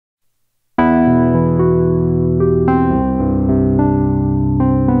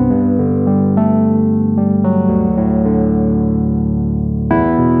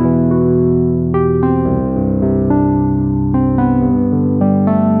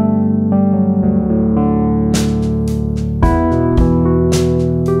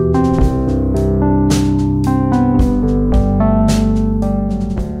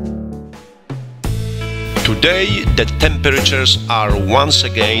the temperatures are once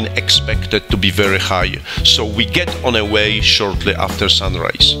again expected to be very high, so we get on our way shortly after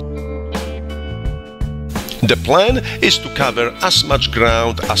sunrise. The plan is to cover as much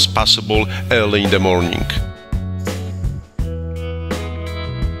ground as possible early in the morning.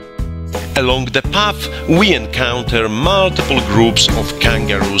 Along the path, we encounter multiple groups of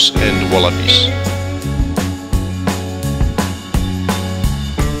kangaroos and wallabies.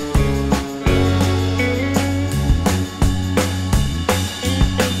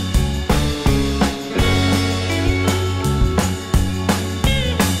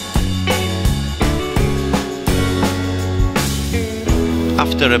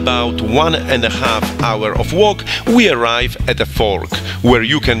 After about 1.5 hours of walk, we arrive at a fork, where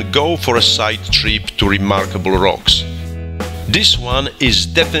you can go for a side trip to remarkable rocks. This one is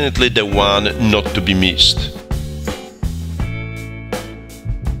definitely the one not to be missed.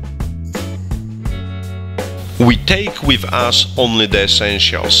 We take with us only the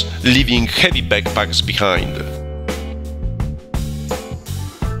essentials, leaving heavy backpacks behind.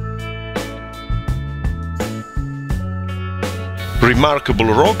 Remarkable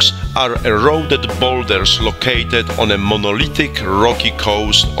rocks are eroded boulders located on a monolithic rocky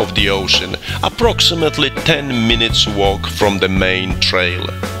coast of the ocean, approximately 10 minutes walk from the main trail.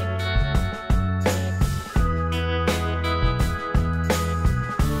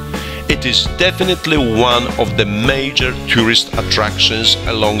 It is definitely one of the major tourist attractions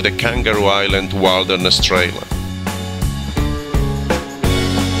along the Kangaroo Island Wilderness Trail.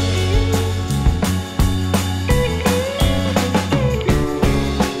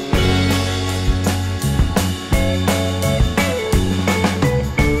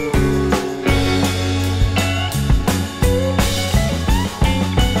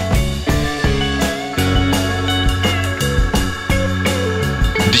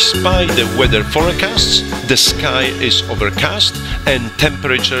 Despite the weather forecasts, the sky is overcast and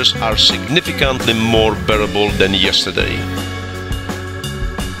temperatures are significantly more bearable than yesterday.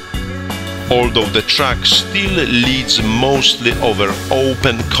 Although the track still leads mostly over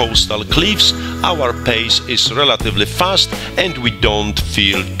open coastal cliffs, our pace is relatively fast and we don't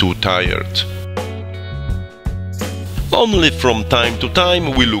feel too tired. Only from time to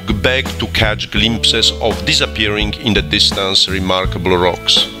time we look back to catch glimpses of disappearing in the distance remarkable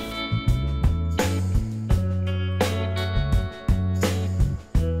rocks.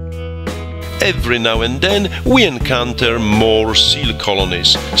 Every now and then we encounter more seal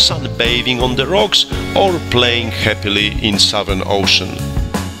colonies, sunbathing on the rocks or playing happily in Southern Ocean.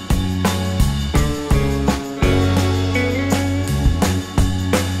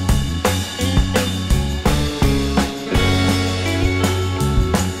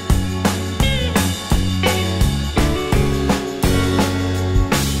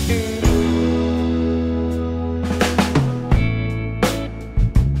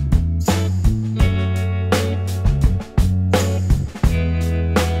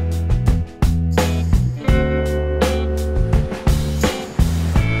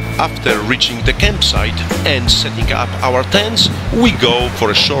 After reaching the campsite and setting up our tents, we go for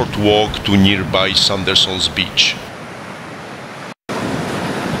a short walk to nearby Sanderson's beach.